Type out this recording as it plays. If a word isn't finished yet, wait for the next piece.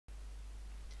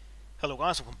Hello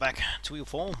guys, welcome back to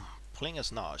EU4, playing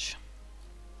as Najd.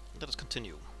 Let us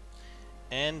continue.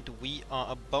 And we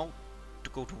are about to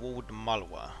go to war with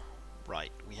Malwa.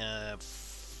 Right, we have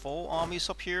 4 armies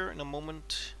up here in a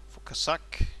moment for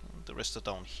Kazakh, and the rest are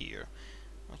down here.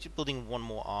 I'm actually building one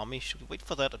more army. Should we wait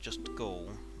for that or just go?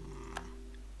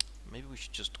 Maybe we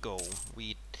should just go.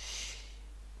 We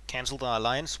cancelled our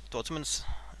alliance with the Ottomans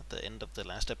at the end of the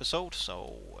last episode,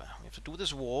 so we have to do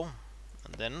this war,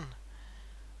 and then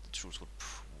troops would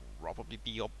probably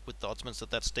be up with the Ottomans at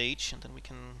that stage, and then we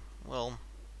can, well,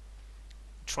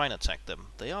 try and attack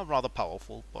them. They are rather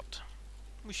powerful, but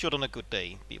we should on a good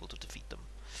day be able to defeat them.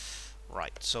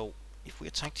 Right, so if we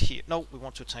attacked here... No, we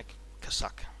want to attack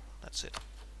Kazakh. That's it.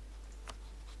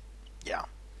 Yeah.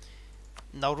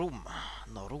 Narum.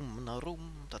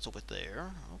 That's over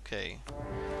there. Okay.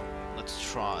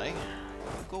 Let's try.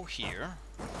 Go here.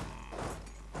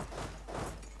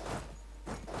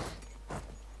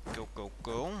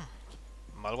 Go.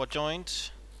 Malwa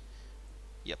joined.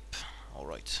 Yep.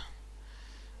 Alright.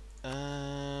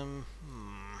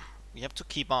 We have to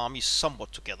keep our armies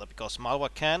somewhat together because Malwa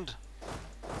can't...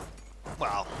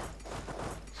 Well...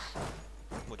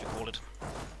 What do you call it?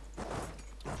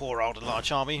 Pour out a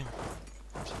large army.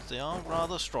 So they are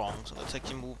rather strong, so let's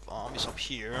actually move armies up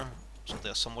here so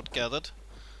they're somewhat gathered.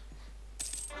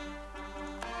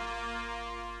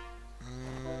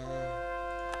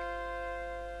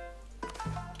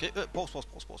 Okay, pause.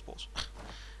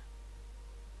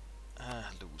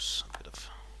 Lose a bit of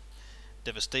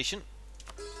devastation.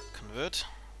 Convert.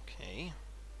 Okay.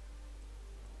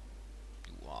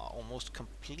 You are almost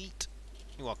complete.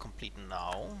 You are complete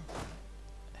now.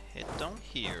 Head down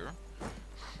here.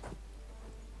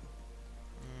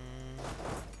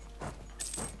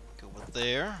 Go over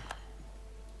there.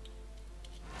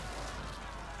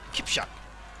 Keep shot.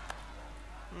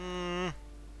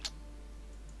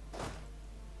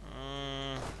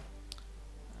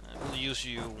 We'll use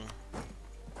you.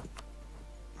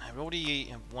 I already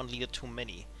have one leader too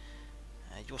many.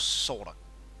 You're sorta.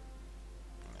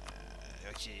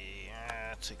 Actually,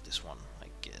 take this one, I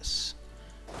guess.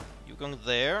 You're going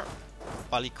there.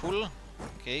 Balikul.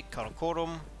 Okay,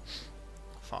 Karakorum.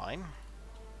 Fine.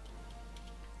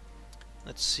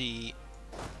 Let's see.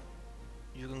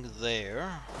 You're going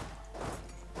there.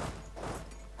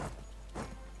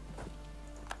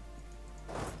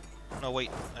 No,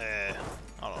 wait.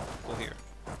 I don't know. Go here.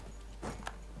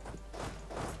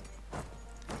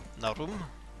 Narum.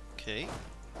 Okay.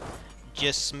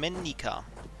 Jesmenica.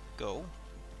 Go.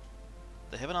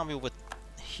 They have an army over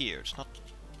here. It's not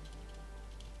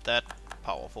that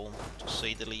powerful, to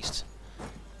say the least.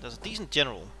 There's a decent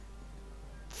general.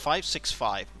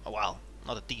 565. Oh, wow.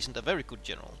 Not a decent, a very good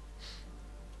general.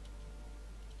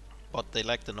 But they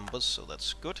lack the numbers, so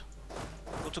that's good.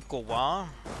 Go to Gowa.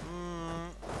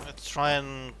 Let's try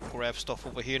and grab stuff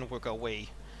over here and work our way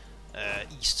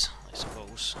east, I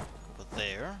suppose. Over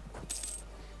there.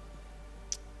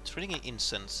 Trading an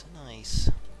incense.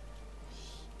 Nice.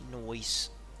 Noise.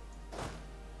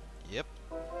 Yep.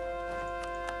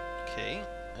 Okay.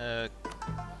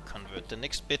 Convert the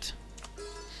next bit.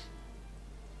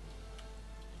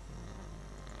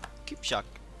 Kipchak.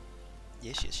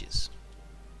 Yes.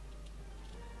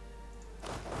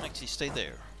 Actually, stay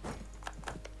there.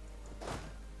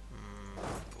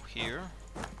 Go here.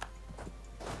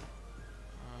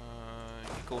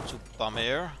 You go to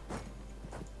Bamer.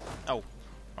 Oh,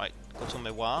 right. Go to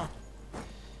Mewa.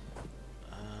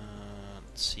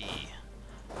 Let's see.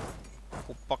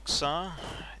 Hopaksa.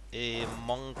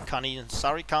 Monkani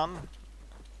Sarikan.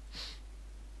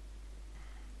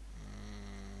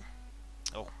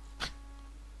 Oh.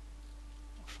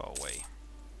 Far away.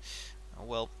 Oh,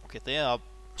 well, okay, they are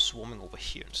swarming over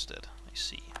here instead. I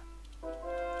see.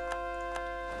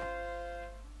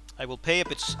 I will play a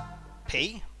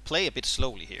bit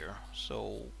slowly here.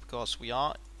 So, because we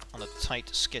are on a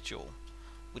tight schedule,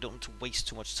 we don't want to waste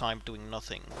too much time doing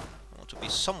nothing. I want to be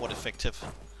somewhat effective.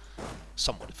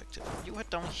 You head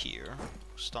down here,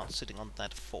 start sitting on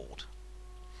that fort.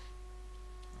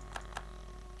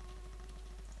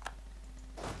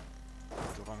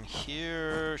 Go down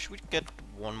here. Should we get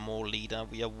one more leader?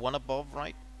 We are one above,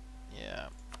 right? Yeah.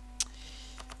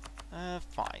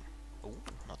 Fine. Oh,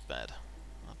 not bad.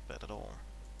 Not bad at all.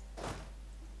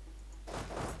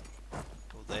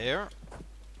 Go there.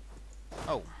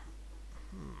 Oh.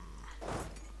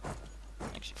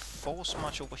 Actually, force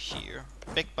march over here.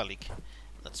 Bekbalik.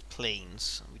 That's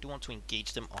plains. We do want to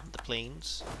engage them on the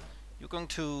plains. You're going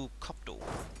to Kopdo.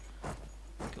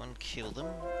 Go and kill them.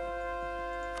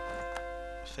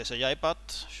 Professor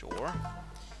Jaibat, sure.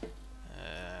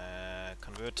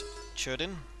 Convert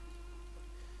Cherdin.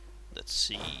 Let's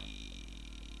see.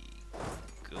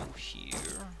 Go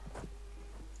here.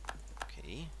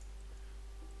 Okay.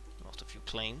 Lost a few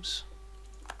claims.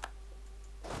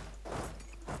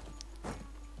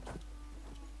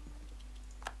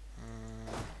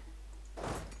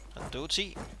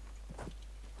 Adoti.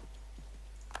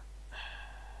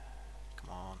 Come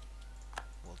on.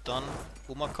 Well done.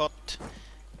 Umakot.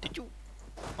 Did you?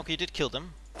 Okay, you did kill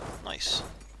them. Nice.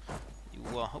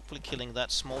 You are hopefully killing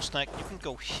that small snack. You can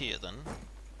go here then.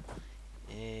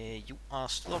 You are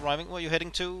still arriving. Where are you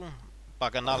heading to?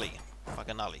 Baganali.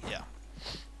 Baganali, yeah.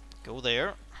 Go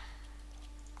there.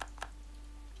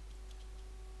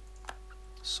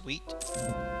 Sweet.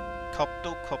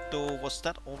 Copto, was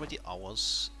that already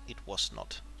ours? It was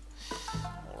not.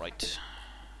 Alright.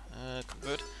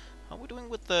 Convert. How are we doing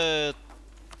with the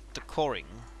coring?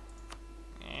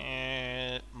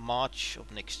 March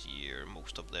of next year,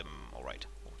 most of them. Alright,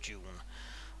 or June.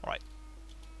 Alright.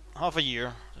 Half a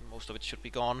year, then most of it should be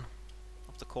gone.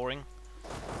 Of the coring.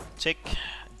 Take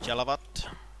Jalavat.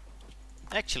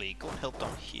 Actually, go and help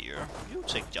down here. You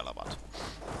take Jalavat.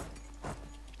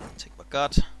 Take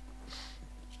Bagat.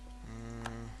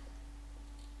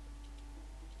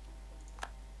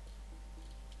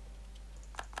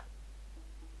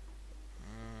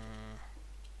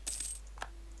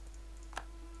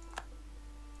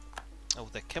 Oh,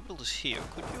 the capital is here.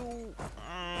 Could you...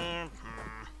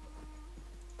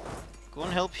 Go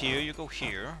and help here, you go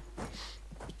here.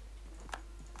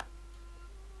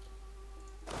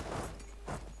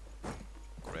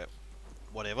 Grab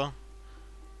whatever.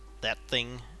 That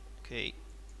thing. Okay.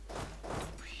 Go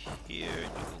here, you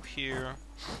go here.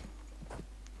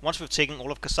 Once we've taken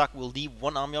all of Kazakh, we'll leave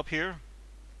one army up here.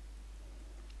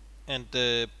 And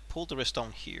pull the rest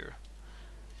down here.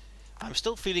 I'm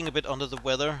still feeling a bit under the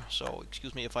weather, so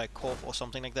excuse me if I cough or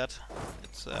something like that.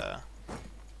 It's,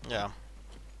 yeah.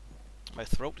 My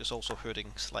throat is also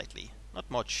hurting slightly. Not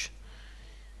much.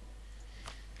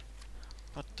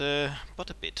 But a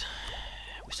bit.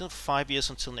 We still have 5 years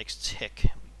until next tech.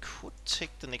 We could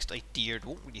take the next idea. It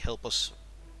won't really help us.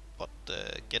 But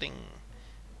getting,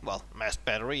 well, mass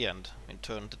battery and in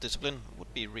turn the discipline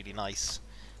would be really nice.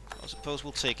 So I suppose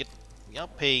we'll take it. We are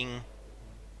paying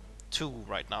 2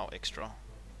 right now extra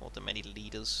for the many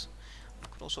leaders. I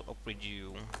could also upgrade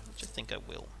you, which I think I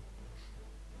will.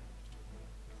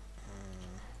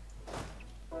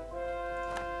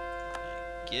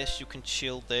 I guess you can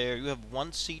chill there. You have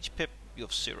 1 siege pip, you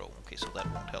have 0. Okay, so that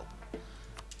won't help.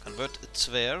 Convert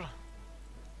Zver.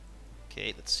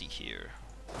 Okay, let's see here.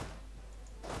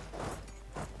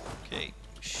 Okay,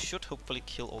 we should hopefully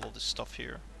kill all of this stuff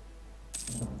here.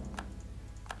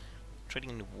 Trading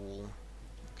in the wool.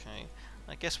 Okay,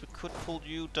 I guess we could pull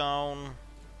you down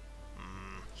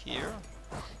here.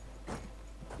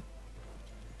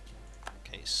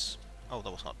 Okay, oh,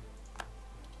 that was not.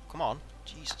 Come on,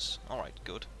 Jesus. Alright,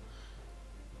 good.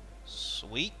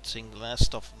 Sweet, seeing the last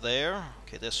stuff there.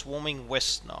 Okay, they're swarming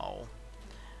west now.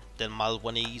 Then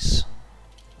Malwanese,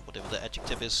 whatever the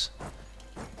adjective is.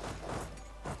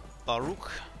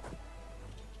 Baruch.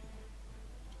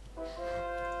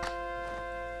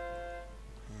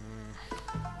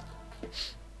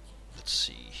 Let's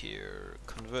see here.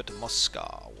 Convert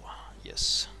Moscow.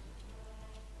 Yes.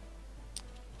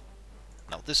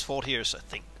 Now this fort here is, I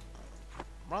think,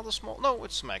 rather small. No,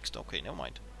 it's maxed. Okay, never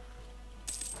mind.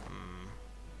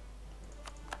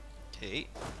 Okay,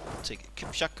 take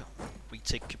Kipchak.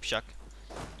 Retake Kipchak.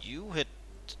 You head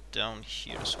down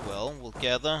here as well. We'll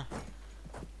gather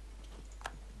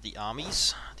the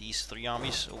armies. These 3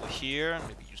 armies over here.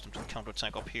 Maybe use them to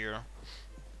counterattack up here.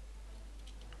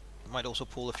 Might also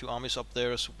pull a few armies up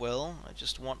there as well. I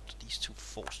just want these 2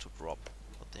 forts to drop.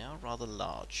 But they are rather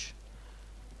large,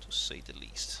 to say the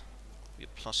least. We are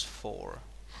 +4.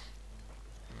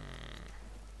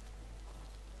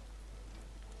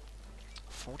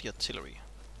 40 artillery.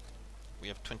 We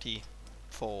have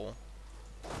 24.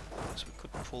 So we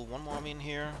could pull 1 more army in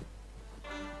here.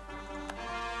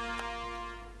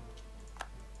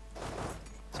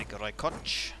 Take a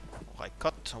Raikot,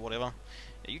 or whatever.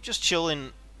 Yeah, you just chill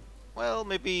in. Well,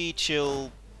 maybe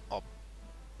chill up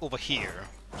over here,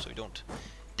 so you don't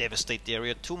devastate the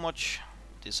area too much.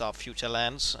 These are future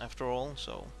lands, after all,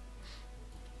 so.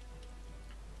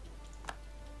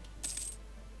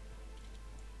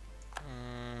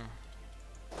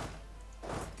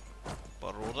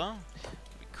 Baroda.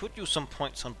 We could use some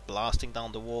points on blasting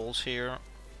down the walls here.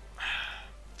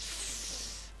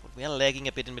 But we are lagging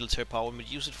a bit in military power. We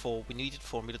need it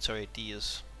for military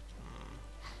ideas.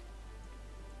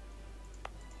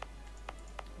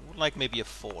 Would like maybe a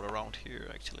fort around here,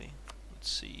 actually. Let's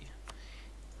see.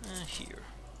 Here.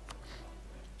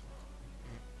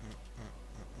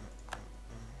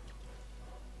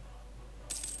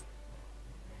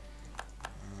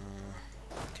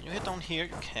 get down here?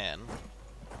 You can.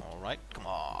 Alright, come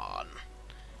on.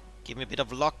 Give me a bit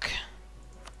of luck.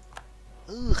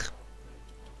 Ugh.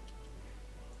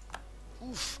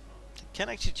 Oof. They can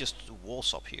actually just do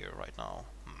walls up here right now.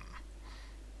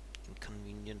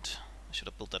 Inconvenient. I should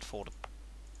have built that fort a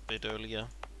bit earlier.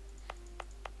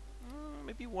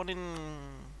 Maybe one in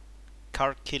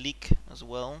Karkilik as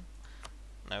well.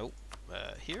 No.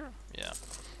 Here? Yeah.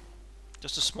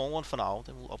 Just a small one for now,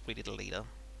 then we'll upgrade it later.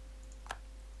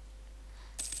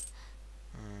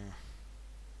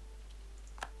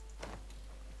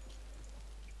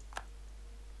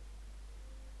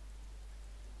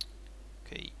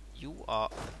 Okay, you are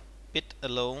a bit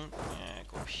alone.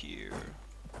 Go up here.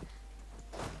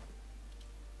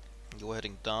 You're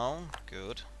heading down.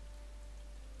 Good.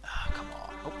 Ah, come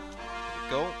on. Oh, there we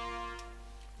go.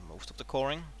 Most of the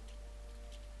coring.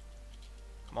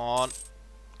 Come on.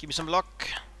 Give me some luck.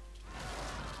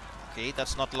 Okay,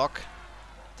 that's not luck.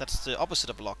 That's the opposite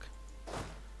of luck.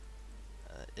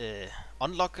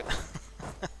 Unluck.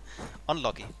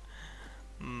 Unlucky.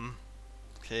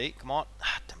 Okay, come on.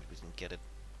 Ah, damn it, we didn't get it.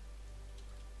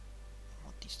 I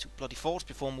want these two bloody forts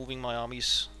before moving my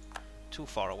armies too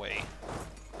far away.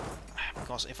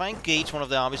 Because if I engage one of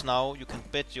the armies now, you can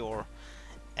bet your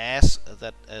ass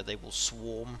that they will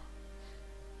swarm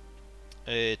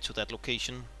to that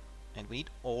location. And we need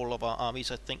all of our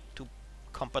armies, I think, to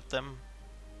combat them.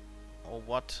 Or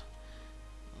what?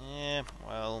 Yeah,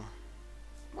 well,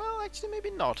 actually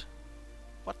maybe not.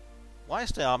 What? Why is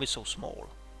the army so small?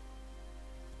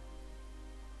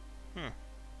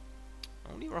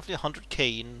 Only roughly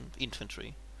 100k in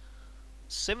infantry.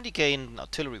 70k in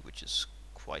artillery, which is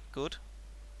quite good.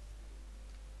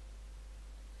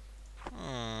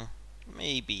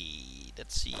 Maybe.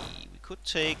 Let's see. We could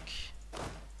take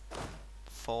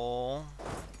 4,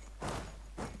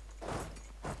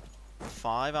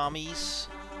 5 armies.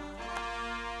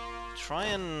 Try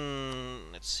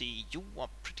and let's see. You are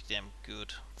pretty damn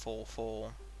good. 4,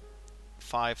 4,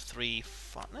 5, 3,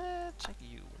 5. Take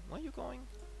you. Where are you going?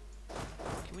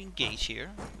 Can we engage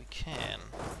here? We can.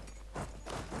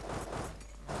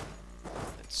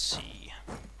 Let's see.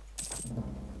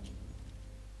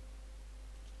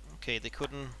 Okay, they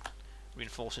couldn't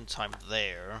reinforce in time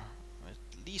there.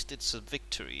 At least it's a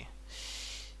victory.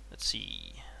 Let's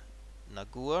see.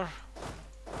 Nagur.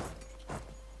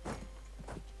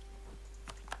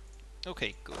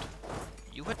 Okay, good.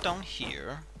 You head down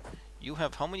here. You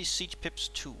have how many siege pips?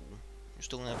 2. You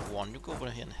still only have 1. You go over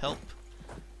here and help.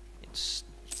 It's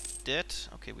dead.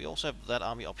 Okay, we also have that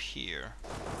army up here.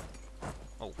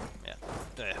 Oh, yeah.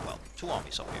 Well, 2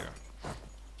 armies up here.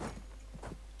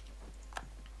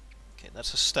 Okay,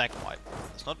 that's a stack wipe.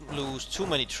 Let's not lose too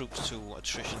many troops to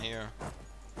attrition here.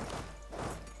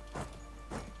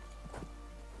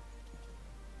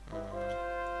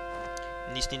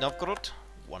 Nizhny Novgorod.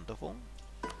 Wonderful.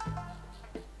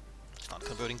 Start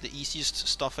converting the easiest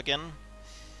stuff again.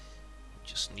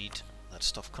 Just need that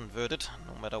stuff converted,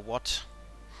 no matter what.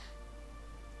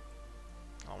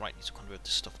 Alright, need to convert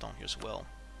this stuff down here as well.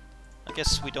 I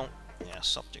guess we don't... Yeah,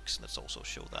 subjects, let's also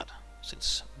show that.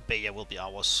 Since Bayer will be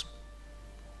ours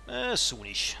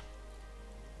soonish.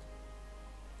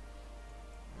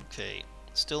 Okay,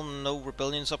 still no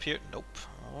rebellions up here? Nope.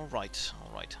 Alright,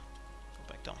 alright. Go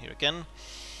back down here again.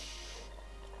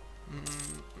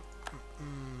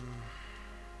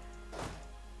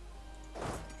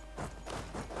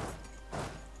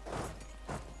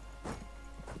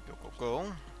 Go, go,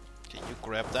 go. Okay, you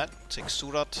grab that. Take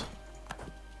Surat.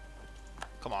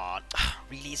 Come on.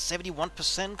 Really?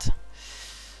 71%?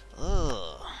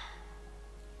 Ugh.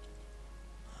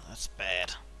 That's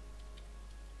bad.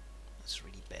 That's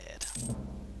really bad.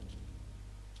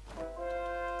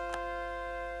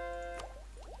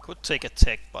 Could take a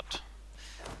tech, but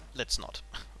let's not.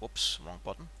 Whoops, wrong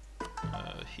button.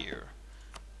 Here.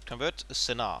 Convert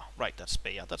Senar. Right, that's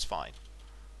Bayer. That's fine.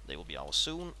 They will be ours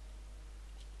soon.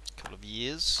 Couple of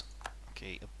years.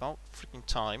 Okay, about freaking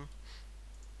time.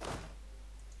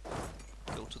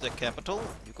 Go to the capital.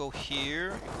 You go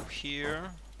here. You go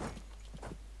here.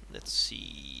 Let's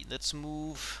see. Let's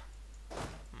move.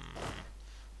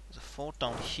 There's a fort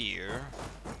down here.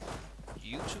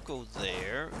 You two go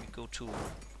there. You go to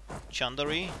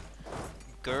Chandari,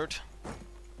 Gerd,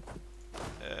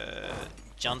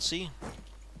 Jhansi.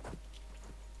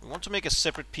 We want to make a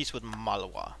separate peace with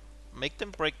Malwa. Make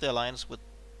them break the alliance with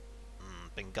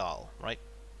Bengal, right?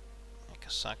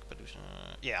 Kazakh, Baluchistan.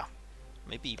 Yeah,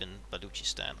 maybe even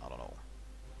Baluchistan. I don't know.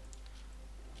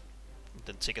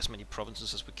 Then take as many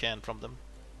provinces as we can from them.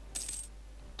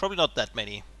 Probably not that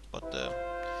many, but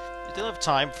we still have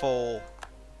time for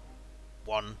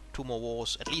 1, 2 more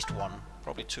wars, at least 1.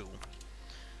 Probably 2,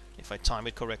 if I time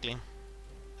it correctly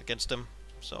against them.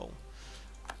 So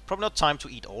probably not time to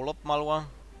eat all of Malwa.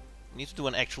 We need to do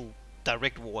an actual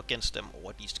direct war against them, or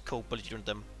at least co-belligerent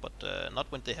them, but not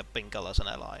when they have Bengal as an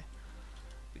ally.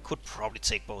 We could probably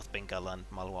take both Bengal and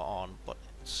Malwa on, but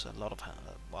it's a lot of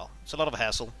it's a lot of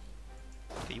hassle.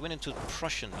 Okay, you went into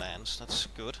Prussian lands. That's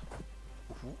good.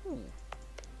 Ooh,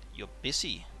 you're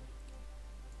busy,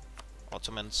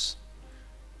 Ottomans.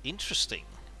 Interesting.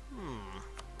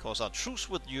 Because our truce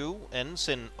with you ends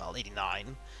in, well,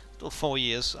 89. Still 4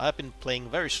 years. I've been playing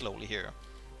very slowly here.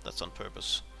 That's on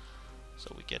purpose.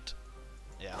 So we get,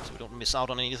 so we don't miss out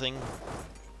on anything.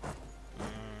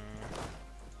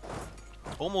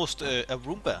 Almost a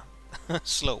Roomba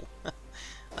slow.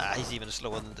 He's even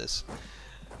slower than this.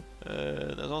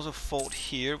 There's also a fort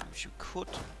here, which you could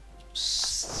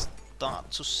start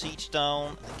to siege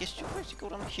down. I guess you could go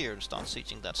down here and start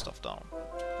sieging that stuff down.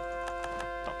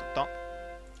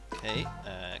 Okay,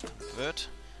 convert.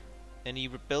 Any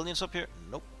rebellions up here?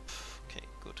 Nope. Okay,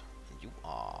 good. And you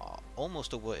are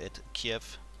almost over at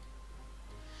Kiev.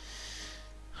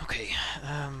 Okay,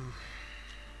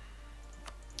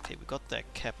 okay, we got their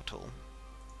capital.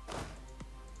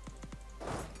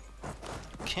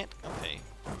 Can't. Okay.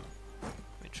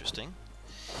 Interesting.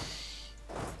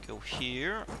 Go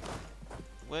here.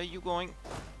 Where are you going?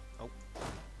 Oh.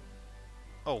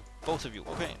 Oh, both of you.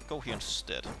 Okay, go here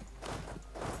instead.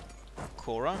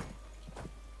 Cora.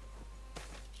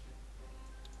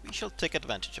 We shall take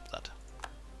advantage of that.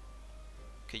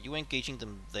 Okay, you engaging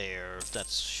them there. That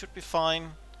should be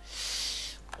fine.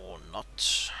 Or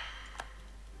not.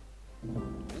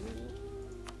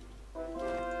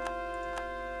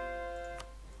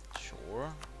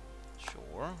 Sure.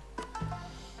 Sure.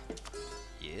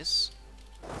 Yes.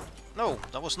 No,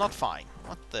 that was not fine.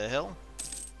 What the hell?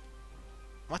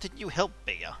 Why didn't you help,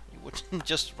 Bea? You were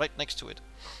just right next to it.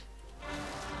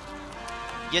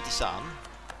 Yeti-san.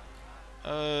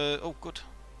 Oh, good.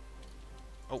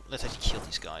 Oh, let's actually kill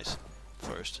these guys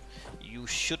first. You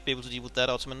should be able to deal with that,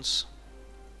 Ottomans.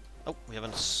 Oh, we have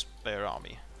a spare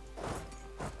army.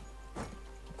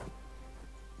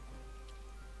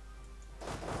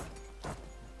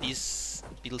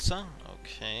 Bilsa,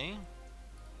 okay.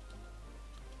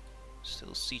 Still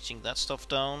sieging that stuff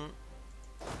down.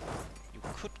 You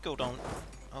could go down.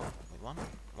 Oh, wait, what?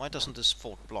 Why doesn't this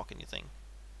fort block anything?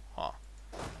 Huh.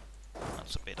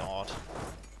 That's a bit odd.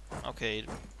 Okay,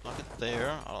 block it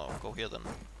there. I'll go here then.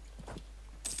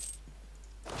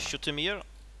 Shutimir.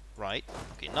 Right.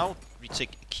 Okay, now we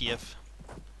take Kiev.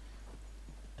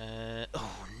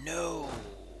 Oh no!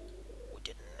 We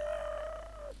didn't.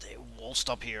 They wall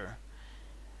stop here.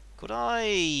 Could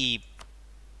I?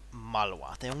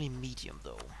 Malwa. They're only medium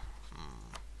though.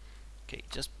 Okay,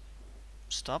 just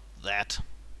stop that.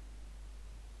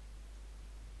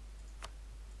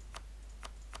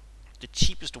 The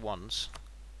cheapest ones.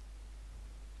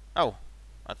 Oh,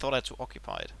 I thought I had to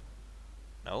occupy it.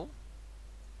 No?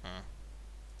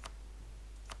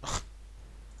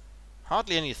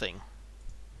 Hardly anything.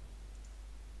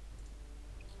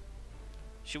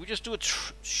 Should we just do a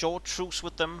short truce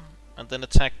with them and then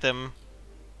attack them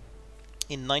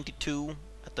in 92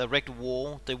 at direct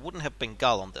war? They wouldn't have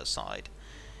Bengal on their side.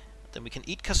 Then we can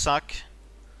eat Kazakh.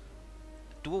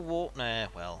 Do a war. Nah,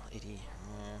 well, 80.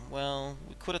 Well,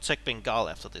 we could attack Bengal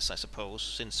after this, I suppose,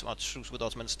 since our truce with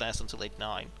Ottomans lasts until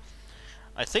 89.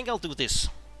 I think I'll do this.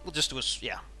 We'll just do a.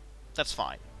 Yeah, that's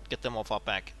fine. Get them off our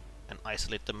back and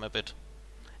isolate them a bit.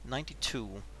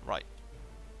 92, right.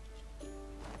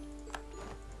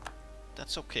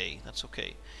 That's okay, that's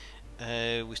okay.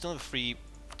 We still have a free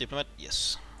diplomat,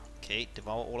 yes. Okay,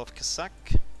 devour all of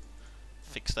Kazakh.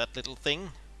 Fix that little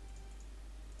thing.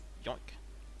 Yoink.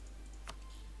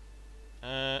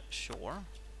 Sure.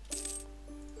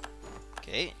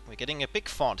 Okay, we're getting a big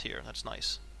font here, that's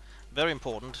nice. Very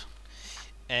important.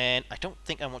 And I don't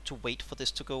think I want to wait for this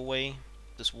to go away,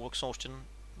 this war exhaustion.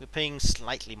 We're paying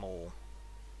slightly more.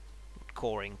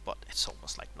 Coring, but it's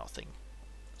almost like nothing.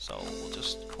 So we'll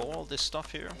just core all this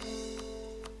stuff here.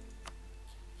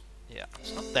 Yeah,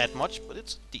 it's not that much, but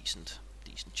it's decent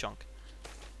chunk.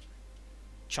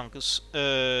 Chunkus.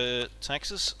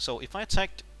 Taxes. So if I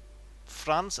attacked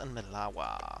France and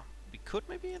Malawa, we could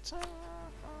maybe attack.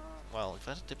 Well, if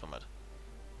I had a diplomat.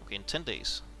 Okay, in 10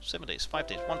 days, 7 days, 5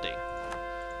 days, 1 day.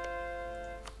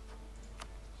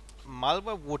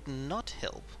 Malwa would not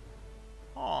help.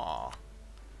 Ah,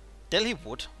 Delhi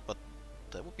would, but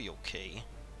that would be okay.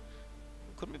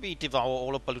 Could maybe devour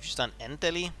all of Baluchistan and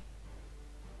Delhi?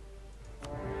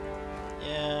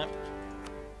 Yeah.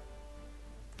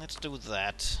 Let's do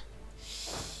that.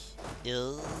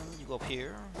 You go up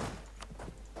here.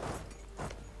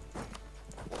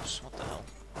 force. What the hell?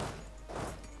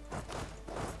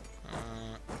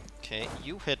 Okay,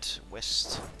 you head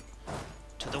west.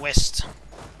 To the west.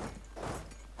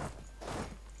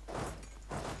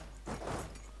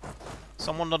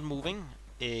 Someone not moving?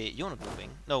 You're not moving.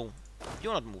 No,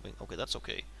 you're not moving. Okay, that's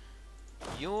okay.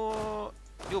 You're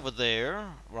over there,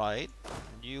 right?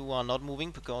 You are not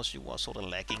moving because you are sort of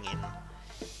lacking in,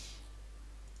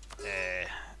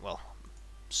 well,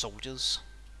 soldiers.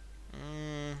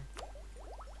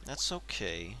 That's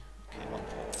okay. Okay, one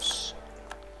pause.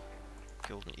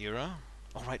 Golden Era.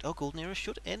 Alright, oh, Golden Era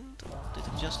should end. Did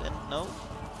it just end? No?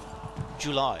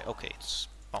 July. Okay, it's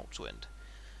about to end.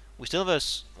 We still have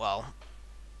well,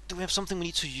 do we have something we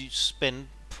need to spend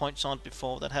points on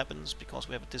before that happens? Because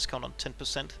we have a discount on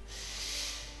 10%?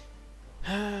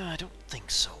 I don't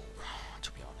think so,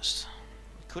 to be honest.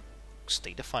 We could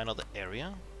statify another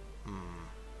area.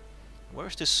 Where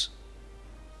is this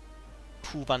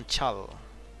Purvanchal?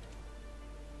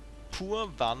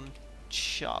 Purvanchal.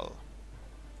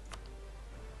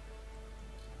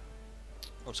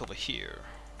 Oh, it's over here.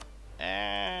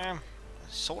 I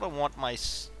sort of want my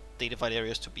statified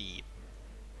areas to be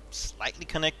slightly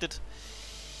connected.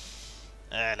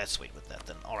 Let's wait with that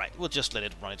then. Alright, we'll just let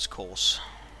it run its course.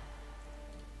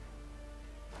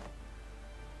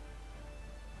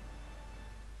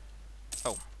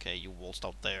 Oh, okay, you waltzed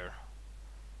out there.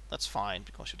 That's fine,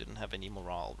 because you didn't have any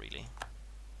morale, really.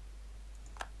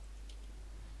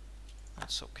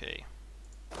 That's okay.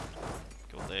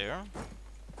 Go there.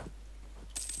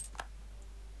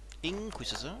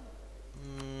 Inquisitor.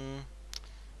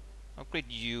 Upgrade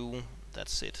you.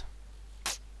 That's it.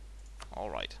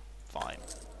 Alright, fine.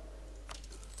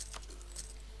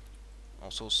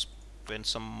 Also spend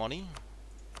some money.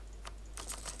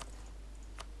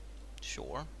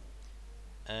 Sure.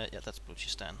 Yeah, that's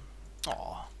Baluchistan.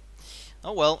 Aww.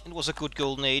 Oh well, it was a good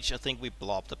golden age. I think we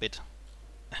blobbed a bit.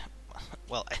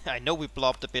 Well, I know we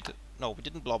blobbed a bit. No, we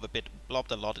didn't blob a bit. We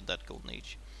blobbed a lot in that golden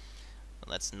age.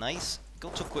 Well, that's nice. Go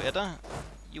to Quetta.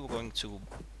 You were going to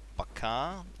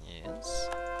Bakar. Yes.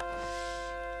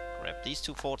 Grab these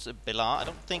two forts at Belar. I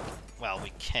don't think... Well,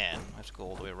 we can. I have to go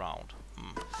all the way around.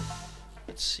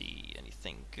 Let's see.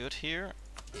 Anything good here?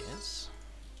 Yes.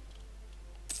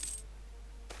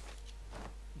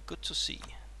 Good to see.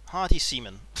 Hardy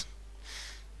seamen.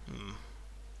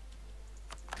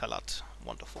 Kalat.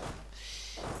 Wonderful.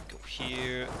 Go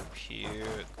here, go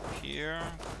here, go here,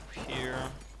 go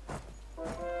here.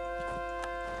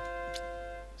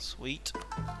 Sweet.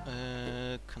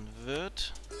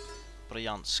 Convert.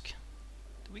 Bryansk.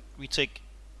 Did we retake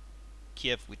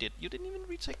Kiev? We did. You didn't even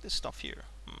retake this stuff here.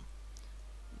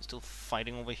 Still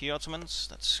fighting over here, Ottomans.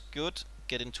 That's good.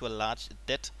 Get into a large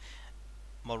debt.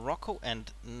 Morocco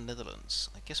and Netherlands.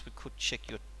 I guess we could check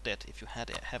your debt if you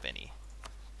have any.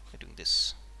 By doing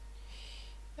this.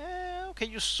 Okay,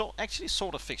 you actually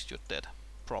sort of fixed your debt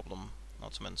problem,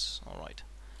 Ottomans. Alright.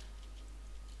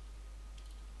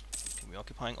 Okay, we're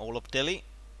occupying all of Delhi.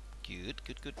 Good,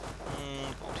 good, good.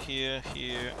 Go out here,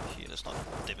 here, here. Let's not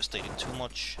devastate it too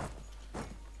much.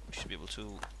 We should be able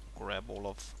to grab all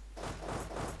of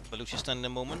Baluchistan in a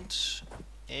moment.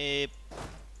 Might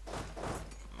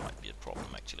be a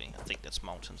problem actually. I think that's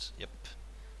mountains. Yep.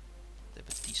 They have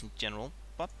a decent general,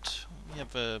 but we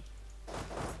have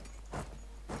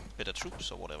better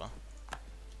troops or whatever.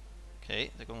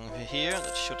 Okay, they're going over here.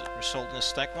 That should result in a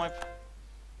stack wipe.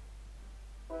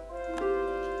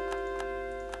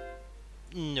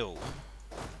 No.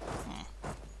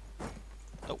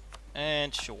 Oh,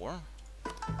 and sure.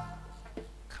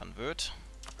 Convert.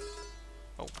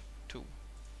 Oh, 2.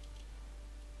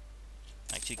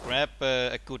 Actually grab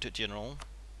a good general.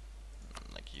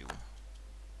 Like you.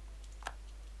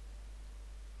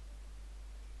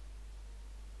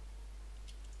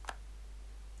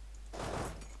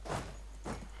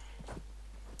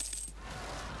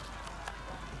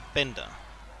 Bender.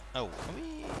 Oh, can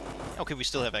we... Okay, we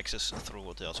still have access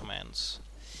through the Ottomans.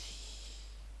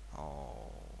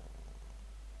 Oh.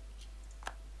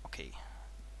 Okay.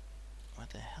 Where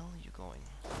the hell are you going?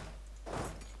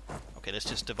 Okay, let's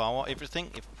just devour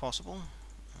everything, if possible.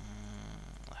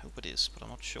 I hope it is, but I'm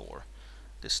not sure.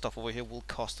 This stuff over here will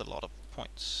cost a lot of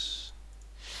points.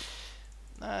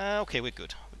 Okay, we're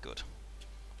good. We're good.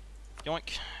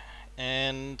 Yoink.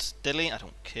 And Delhi, I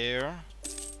don't care.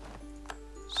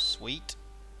 Sweet.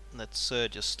 Let's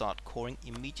just start coring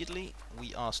immediately.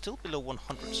 We are still below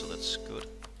 100, so that's good.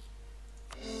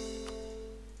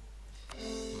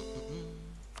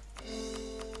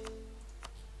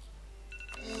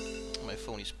 My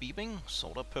phone is beeping,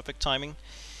 sort of perfect timing.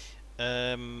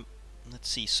 Let's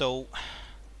see, so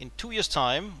in 2 years'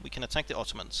 time we can attack the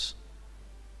Ottomans.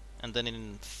 and then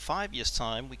in 5 years'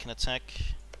 time we can attack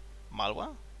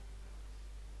Malwa.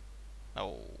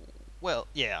 Oh, well,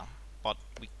 yeah, but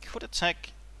we could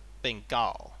attack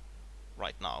Bengal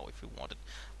right now if we wanted.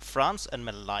 France and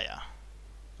Malaya.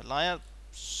 Malaya,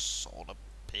 sort of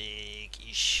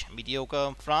big-ish,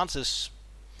 mediocre. France is,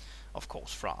 of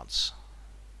course, France.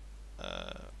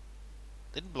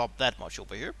 Didn't blob that much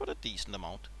over here, but a decent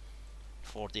amount.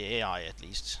 For the AI, at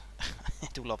least. I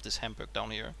do love this Hamburg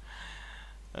down here.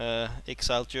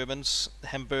 Exiled Germans,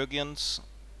 Hamburgians.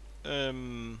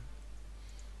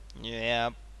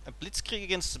 Yeah, a blitzkrieg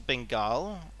against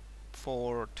Bengal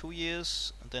for 2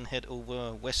 years, and then head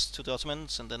over west to the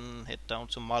Ottomans, and then head down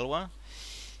to Malwa.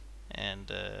 And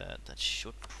that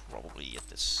should probably, at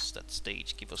that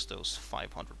stage, give us those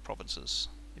 500 provinces,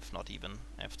 if not even,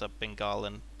 after Bengal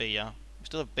and Beja. We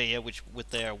still have Beja, which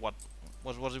with their, what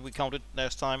did we counted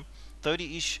last time?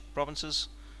 30-ish provinces.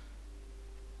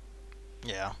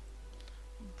 Yeah,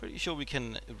 I'm pretty sure we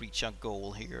can reach our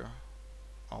goal here,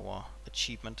 our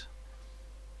achievement.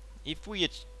 If we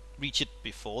reach it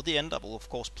before the end, I will of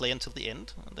course play until the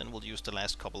end, and then we'll use the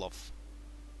last couple of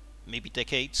maybe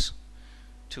decades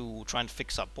to try and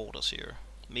fix our borders here.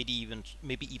 Maybe even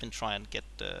try and get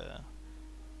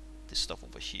this stuff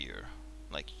over here,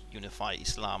 like unify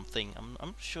Islam thing.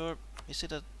 I'm sure, is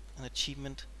it an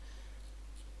achievement?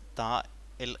 Dar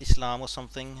el Islam or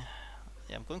something?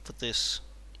 Yeah, I'm going for this.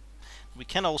 We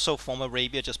can also form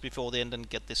Arabia just before the end and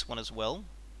get this one as well,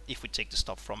 if we take the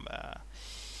stuff from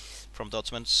the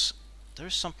Ottomans. There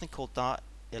is something called Dar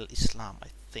el Islam, I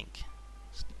think.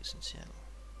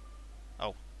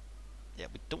 Oh, yeah,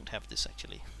 we don't have this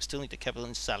actually. We still need the capital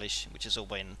in Salish, which is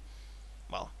over in,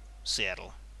 well,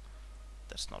 Seattle.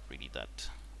 That's not really that.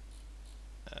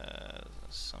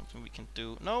 Something we can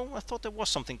do. No, I thought there was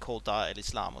something called Dar el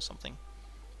Islam or something.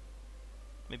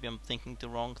 Maybe I'm thinking the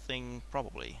wrong thing,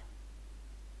 probably.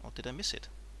 Or did I miss it?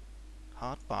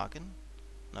 Hard bargain?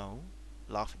 No.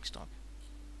 Laughing stock.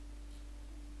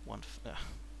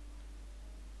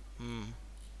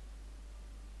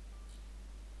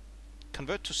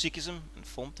 Convert to Sikhism and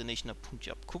form the nation of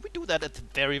Punjab. Could we do that at the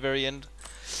very, very end?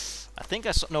 I think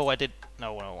I saw. No, I did.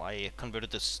 No, I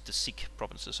converted the Sikh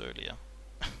provinces earlier.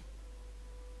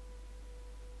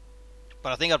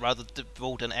 But I think I'd rather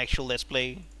devote an actual Let's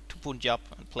Play to Punjab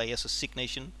and play as a Sikh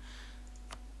nation.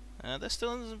 There's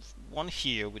still one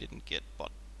here we didn't get, but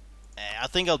I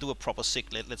think I'll do a proper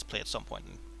Sikh Let's Play at some point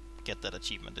and get that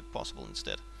achievement if possible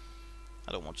instead.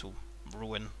 I don't want to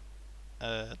ruin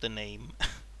the name.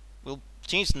 We'll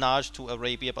change Najd to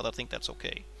Arabia, but I think that's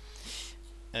okay.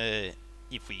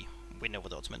 If we win over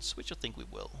the Ottomans, which I think we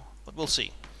will, but we'll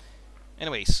see.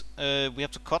 Anyways, we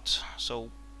have to cut, so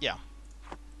yeah.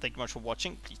 Thank you very much for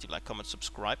watching. Please do like, comment,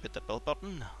 subscribe, hit that bell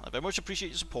button. I very much appreciate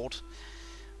your support,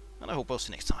 and I hope I'll see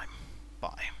you next time.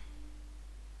 Bye.